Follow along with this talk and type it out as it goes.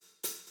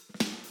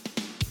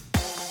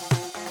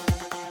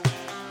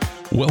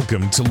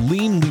Welcome to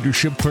Lean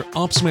Leadership for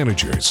Ops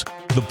Managers,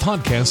 the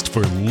podcast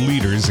for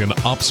leaders in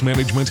ops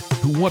management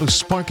who want to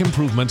spark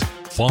improvement,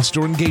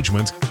 foster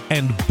engagement,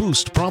 and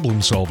boost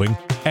problem solving,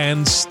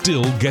 and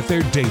still get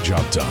their day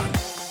job done.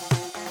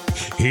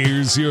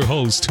 Here's your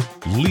host,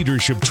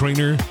 leadership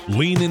trainer,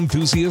 lean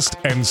enthusiast,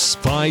 and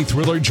spy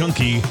thriller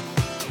junkie,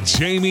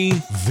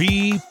 Jamie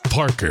V.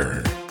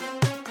 Parker.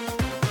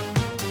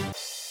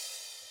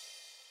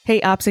 Hey,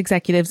 ops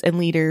executives and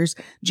leaders,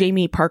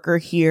 Jamie Parker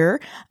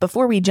here.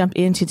 Before we jump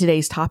into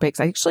today's topics,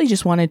 I actually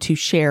just wanted to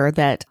share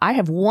that I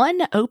have one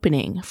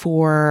opening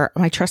for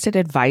my Trusted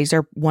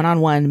Advisor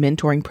one-on-one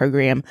mentoring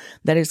program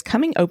that is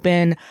coming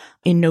open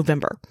in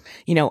November.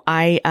 You know,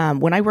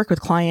 when I work with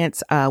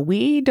clients,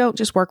 we don't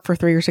just work for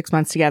 3 or 6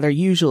 months together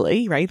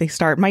usually, right? They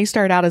might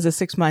start out as a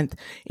 6-month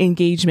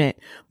engagement,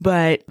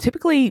 but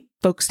typically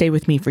folks stay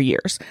with me for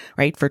years,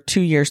 right? For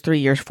 2 years, 3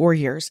 years, 4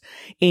 years.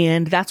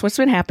 And that's what's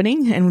been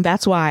happening. And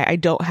that's why I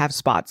don't have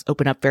spots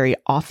open up very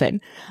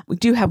often. We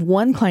do have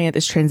one client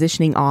that's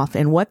transitioning off.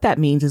 And what that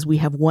means is we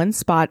have one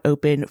spot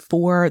open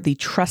for the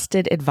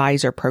Trusted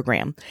Advisor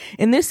program.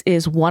 And this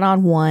is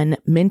one-on-one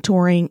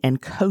mentoring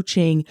and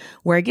coaching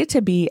where I get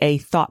to be a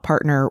thought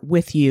partner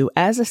with you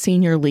as a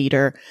senior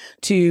leader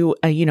to,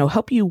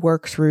 help you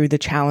work through the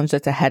challenge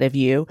that's ahead of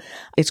you.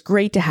 It's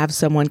great to have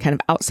someone kind of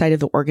outside of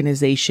the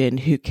organization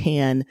who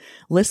can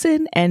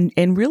listen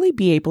and really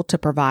be able to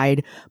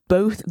provide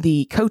both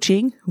the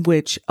coaching,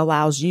 which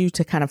allows you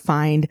to kind of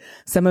find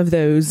some of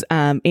those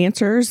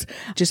answers,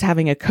 just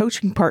having a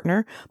coaching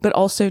partner, but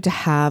also to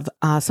have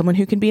someone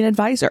who can be an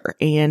advisor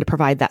and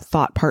provide that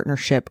thought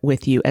partnership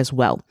with you as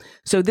well.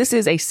 So this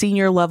is a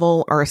senior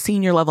level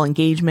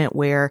engagement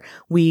where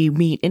we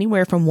meet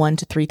anywhere from 1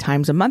 to 3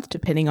 times a month,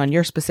 depending on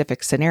your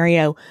specific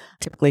scenario,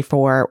 typically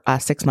for a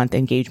 6-month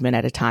engagement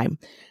at a time.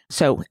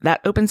 So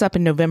that opens up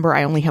in November.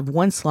 I only have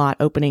one slot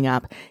opening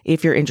up.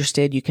 If you're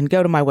interested, you can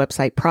go to my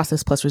website,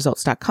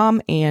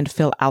 processplusresults.com, and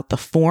fill out the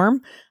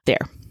form there.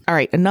 All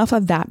right, enough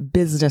of that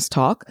business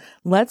talk.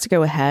 Let's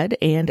go ahead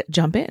and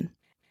jump in.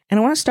 And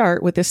I want to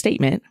start with this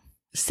statement.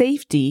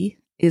 Safety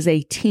is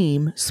a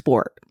team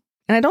sport.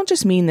 And I don't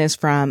just mean this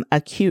from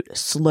a cute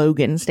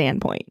slogan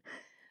standpoint.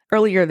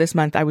 Earlier this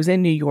month, I was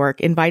in New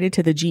York, invited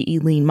to the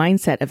GE Lean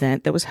Mindset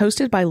event that was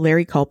hosted by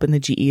Larry Culp and the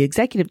GE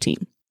executive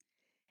team.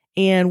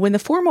 And when the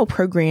formal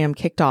program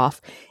kicked off,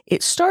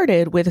 it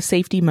started with a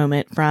safety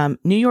moment from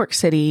New York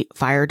City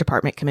Fire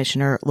Department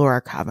Commissioner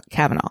Laura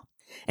Kavanaugh.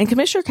 And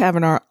Commissioner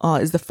Kavanaugh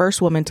is the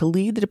first woman to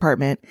lead the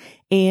department.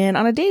 And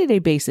on a day-to-day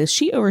basis,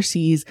 she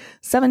oversees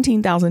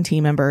 17,000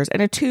 team members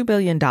and a $2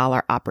 billion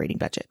operating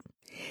budget.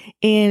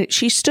 And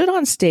she stood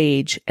on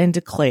stage and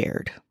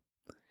declared,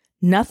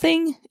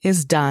 "Nothing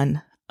is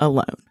done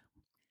alone."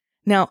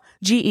 Now,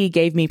 GE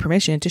gave me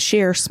permission to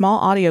share small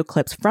audio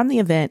clips from the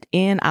event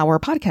in our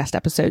podcast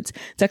episodes.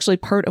 It's actually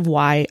part of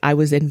why I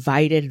was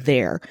invited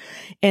there.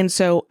 And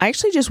so I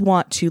actually just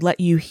want to let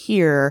you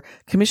hear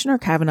Commissioner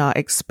Kavanaugh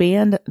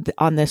expand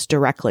on this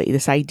directly,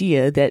 this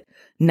idea that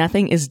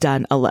nothing is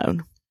done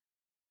alone.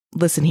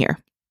 Listen here.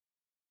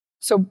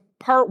 So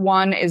part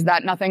one is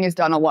that nothing is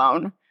done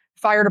alone.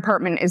 Fire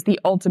department is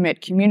the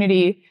ultimate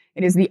community.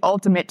 It is the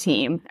ultimate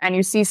team. And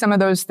you see some of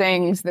those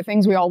things, the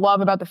things we all love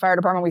about the fire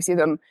department, we see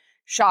them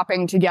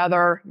shopping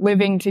together,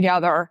 living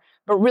together.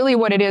 But really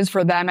what it is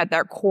for them at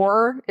their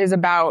core is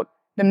about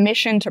the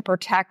mission to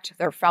protect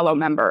their fellow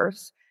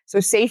members. So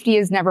safety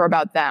is never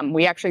about them.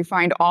 We actually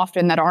find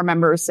often that our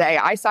members say,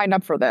 "I signed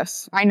up for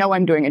this. I know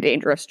I'm doing a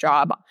dangerous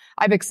job.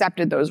 I've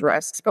accepted those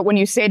risks." But when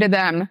you say to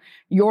them,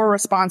 "You're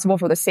responsible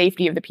for the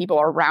safety of the people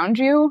around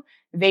you,"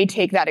 they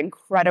take that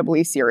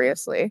incredibly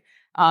seriously.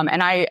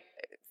 And I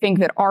think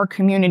that our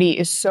community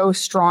is so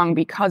strong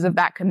because of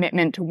that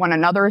commitment to one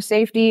another's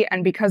safety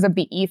and because of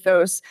the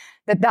ethos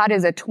that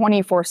is a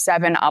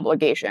 24/7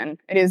 obligation.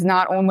 It is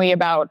not only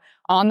about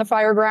on the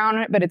fire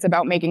ground, but it's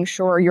about making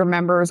sure your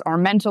members are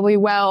mentally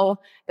well,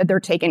 that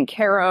they're taken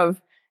care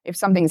of. If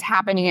something's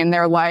happening in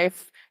their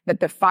life,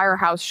 that the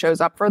firehouse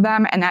shows up for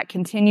them, and that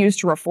continues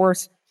to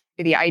reinforce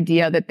the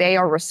idea that they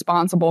are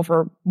responsible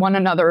for one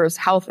another's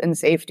health and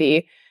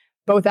safety,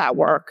 both at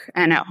work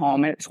and at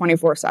home, in a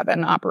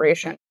 24/7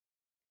 operation.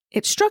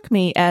 It struck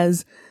me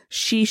as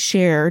she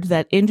shared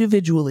that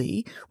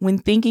individually, when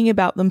thinking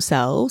about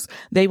themselves,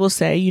 they will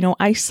say,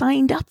 I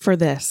signed up for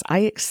this. I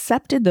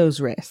accepted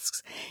those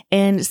risks.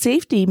 And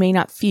safety may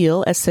not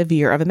feel as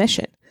severe of a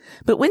mission.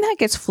 But when that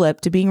gets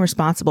flipped to being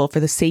responsible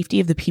for the safety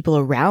of the people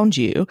around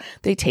you,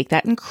 they take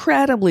that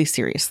incredibly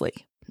seriously.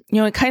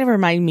 It kind of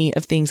reminded me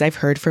of things I've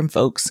heard from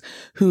folks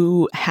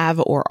who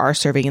have or are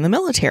serving in the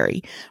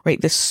military,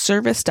 right? This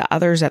service to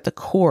others at the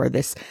core,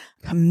 this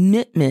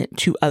commitment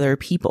to other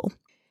people.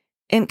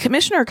 And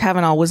Commissioner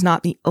Kavanaugh was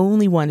not the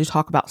only one to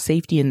talk about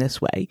safety in this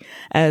way,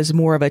 as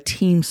more of a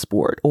team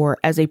sport or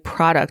as a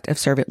product of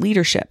servant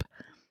leadership.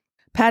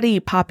 Patti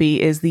Poppe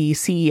is the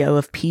CEO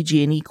of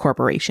PG&E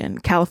Corporation,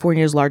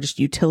 California's largest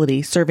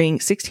utility,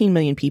 serving 16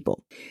 million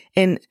people.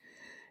 And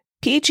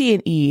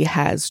PHE&E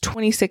has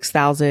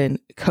 26,000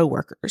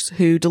 coworkers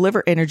who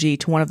deliver energy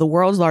to one of the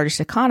world's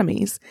largest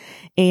economies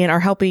and are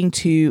helping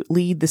to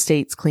lead the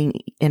state's clean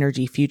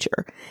energy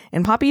future.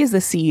 And Poppy is the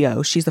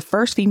CEO. She's the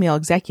first female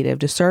executive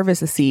to serve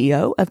as the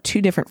CEO of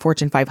 2 different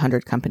Fortune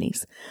 500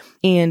 companies.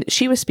 And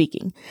she was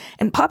speaking.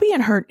 And Poppy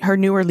and her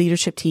newer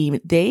leadership team,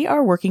 they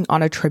are working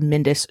on a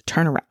tremendous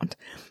turnaround.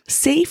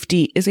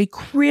 Safety is a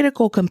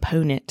critical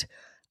component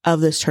of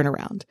this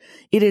turnaround.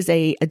 It is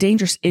a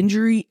dangerous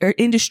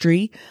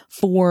industry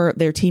for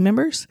their team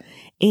members,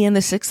 and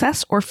the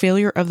success or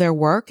failure of their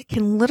work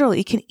can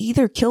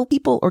either kill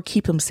people or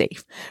keep them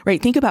safe,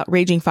 right? Think about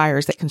raging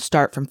fires that can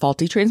start from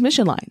faulty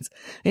transmission lines.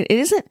 It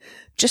isn't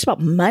just about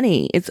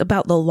money. It's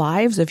about the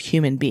lives of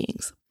human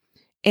beings.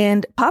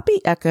 And Poppy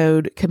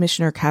echoed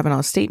Commissioner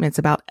Kavanaugh's statements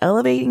about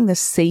elevating the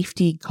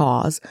safety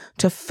cause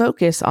to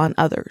focus on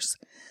others.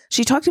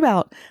 She talked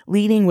about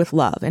leading with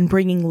love and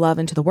bringing love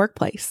into the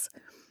workplace.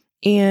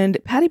 And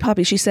Patty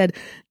Poppy, she said,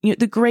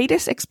 the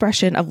greatest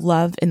expression of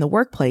love in the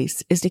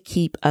workplace is to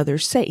keep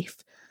others safe,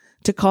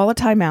 to call a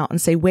timeout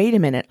and say, wait a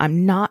minute,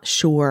 I'm not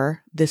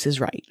sure this is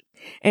right.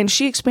 And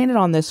she expanded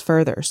on this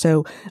further.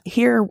 So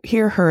hear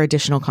her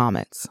additional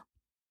comments.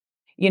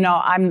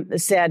 I'm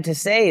sad to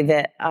say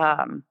that,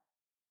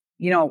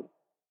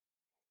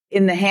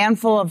 in the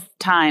handful of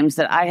times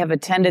that I have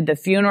attended the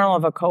funeral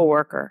of a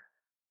coworker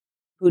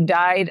who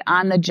died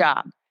on the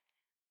job,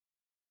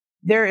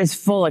 there is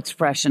full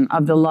expression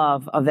of the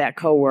love of that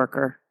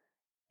coworker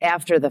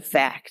after the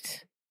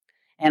fact.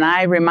 And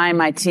I remind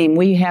my team,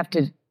 we have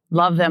to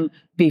love them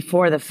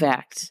before the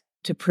fact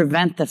to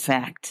prevent the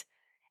fact.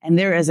 And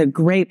there is a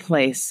great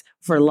place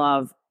for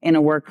love in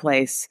a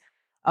workplace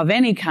of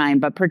any kind,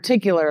 but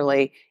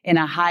particularly in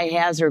a high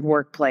hazard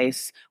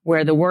workplace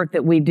where the work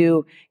that we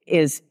do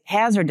is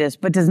hazardous,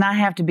 but does not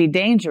have to be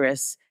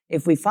dangerous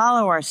if we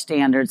follow our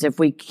standards, if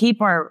we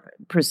keep our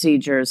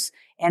procedures,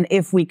 and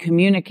if we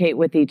communicate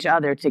with each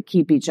other to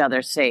keep each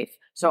other safe.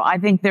 So I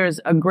think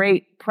there's a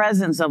great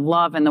presence of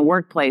love in the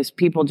workplace.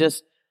 People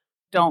just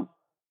don't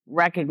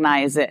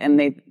recognize it, and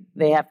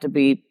they have to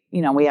be,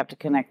 we have to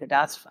connect the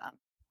dots.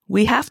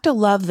 We have to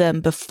love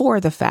them before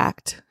the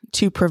fact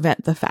to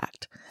prevent the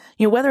fact.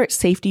 Whether it's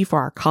safety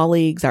for our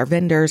colleagues, our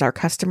vendors, our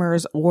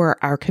customers, or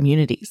our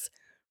communities.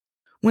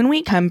 When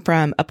we come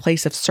from a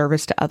place of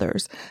service to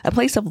others, a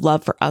place of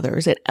love for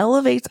others, it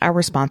elevates our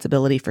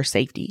responsibility for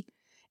safety.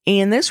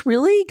 And this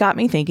really got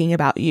me thinking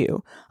about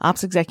you,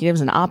 ops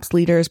executives and ops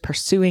leaders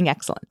pursuing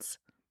excellence.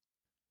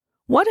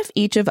 What if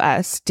each of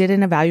us did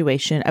an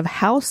evaluation of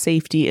how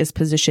safety is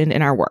positioned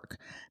in our work,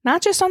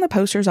 not just on the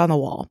posters on the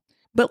wall,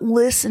 but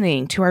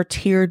listening to our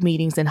tiered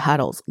meetings and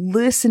huddles,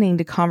 listening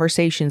to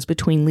conversations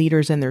between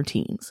leaders and their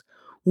teams,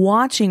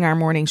 watching our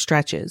morning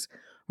stretches,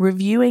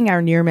 reviewing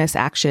our near-miss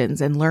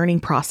actions and learning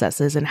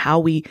processes and how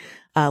we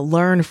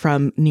learn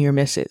from near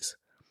misses,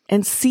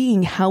 and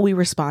seeing how we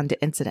respond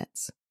to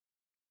incidents.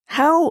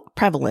 How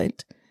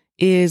prevalent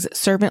is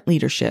servant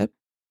leadership,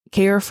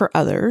 care for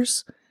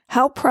others?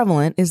 How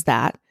prevalent is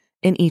that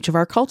in each of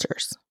our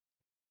cultures,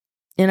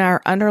 in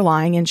our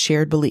underlying and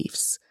shared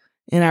beliefs,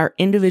 in our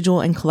individual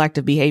and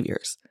collective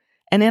behaviors,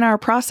 and in our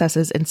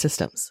processes and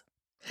systems?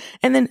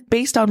 And then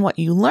based on what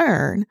you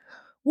learn,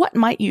 what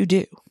might you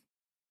do?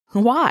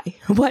 Why?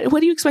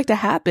 What do you expect to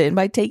happen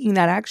by taking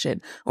that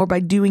action or by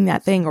doing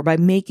that thing or by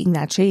making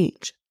that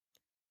change?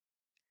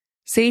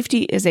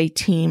 Safety is a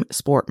team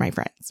sport, my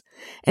friends.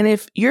 And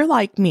if you're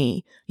like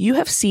me, you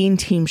have seen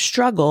teams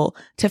struggle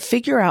to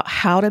figure out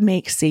how to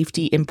make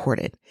safety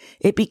important.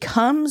 It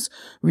becomes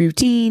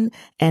routine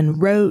and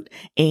rote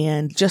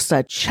and just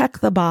a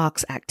check the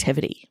box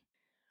activity.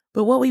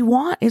 But what we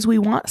want is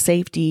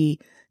safety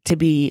to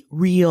be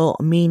real,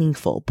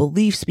 meaningful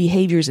beliefs,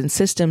 behaviors, and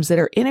systems that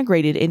are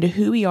integrated into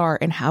who we are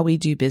and how we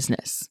do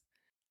business.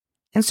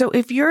 And so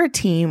if you're a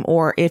team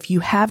or if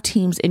you have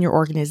teams in your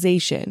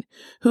organization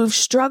who have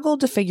struggled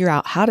to figure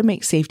out how to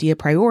make safety a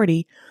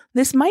priority,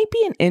 this might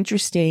be an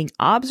interesting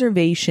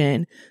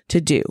observation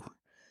to do,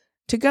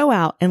 to go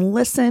out and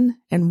listen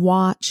and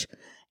watch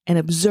and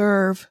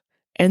observe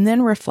and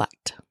then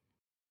reflect.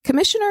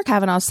 Commissioner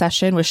Kavanaugh's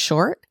session was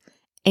short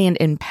and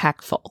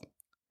impactful.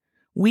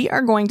 We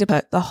are going to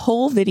put the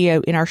whole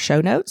video in our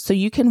show notes so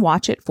you can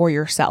watch it for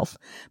yourself,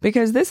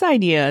 because this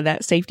idea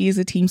that safety is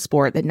a team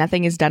sport, that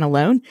nothing is done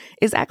alone,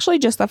 is actually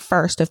just the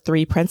first of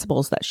 3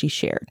 principles that she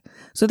shared.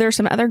 So there's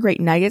some other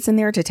great nuggets in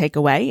there to take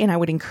away, and I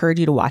would encourage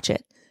you to watch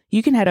it.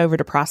 You can head over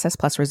to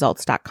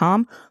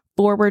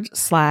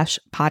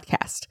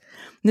processplusresults.com/podcast.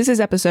 This is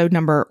episode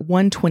number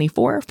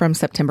 124 from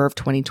September of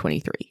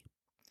 2023.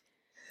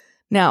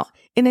 Now,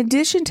 in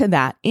addition to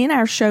that, in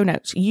our show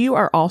notes, you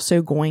are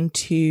also going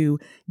to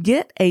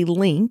get a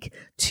link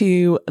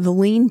to the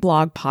Lean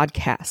Blog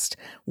podcast,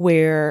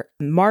 where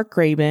Mark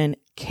Graban,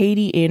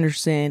 Katie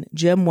Anderson,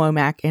 Jim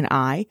Womack, and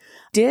I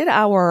did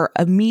our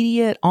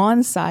immediate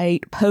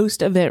on-site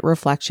post-event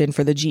reflection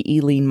for the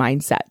GE Lean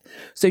Mindset.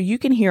 So you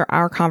can hear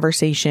our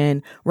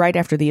conversation right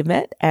after the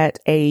event at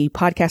a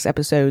podcast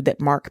episode that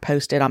Mark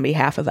posted on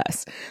behalf of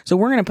us. So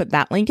we're going to put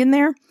that link in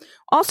there.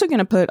 Also going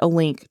to put a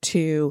link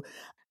to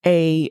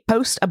a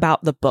post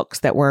about the books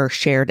that were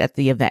shared at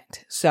the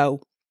event.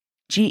 So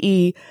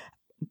GE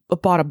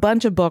bought a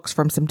bunch of books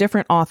from some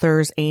different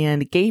authors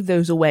and gave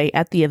those away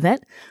at the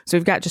event. So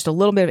we've got just a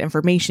little bit of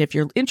information. If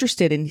you're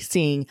interested in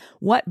seeing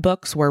what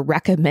books were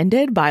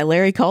recommended by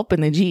Larry Culp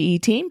and the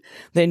GE team,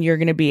 then you're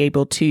going to be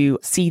able to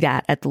see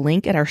that at the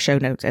link at our show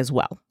notes as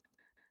well.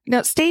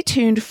 Now, stay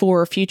tuned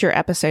for future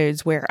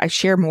episodes where I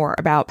share more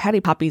about Patty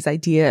Poppy's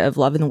idea of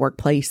love in the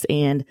workplace.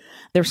 And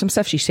there was some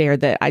stuff she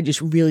shared that I just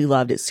really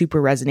loved. It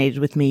super resonated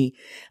with me,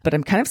 but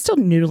I'm kind of still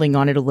noodling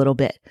on it a little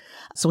bit.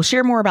 So we'll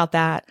share more about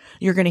that.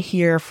 You're going to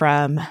hear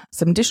from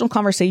some additional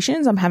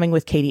conversations I'm having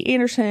with Katie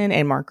Anderson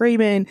and Mark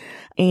Graban.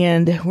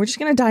 And we're just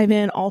going to dive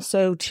in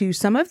also to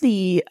some of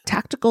the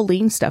tactical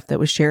lean stuff that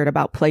was shared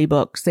about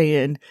playbooks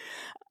and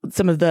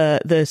some of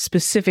the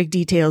specific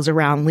details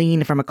around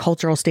lean from a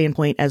cultural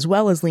standpoint, as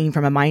well as lean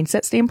from a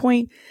mindset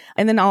standpoint.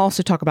 And then I'll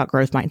also talk about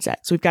growth mindset.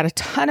 So we've got a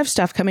ton of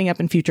stuff coming up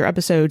in future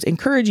episodes.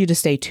 Encourage you to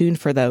stay tuned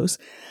for those.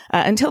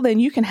 Until then,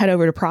 you can head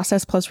over to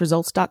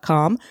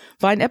processplusresults.com,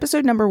 find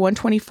episode number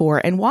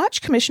 124, and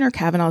watch Commissioner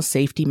Kavanaugh's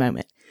safety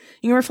moment.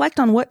 You can reflect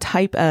on what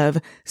type of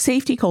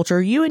safety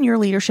culture you and your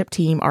leadership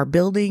team are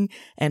building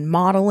and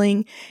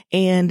modeling,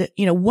 and,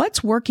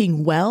 what's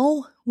working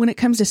well when it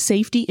comes to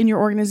safety in your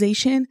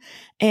organization,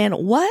 and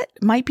what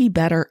might be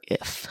better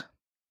if.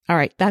 All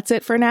right, that's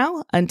it for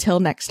now. Until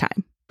next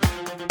time.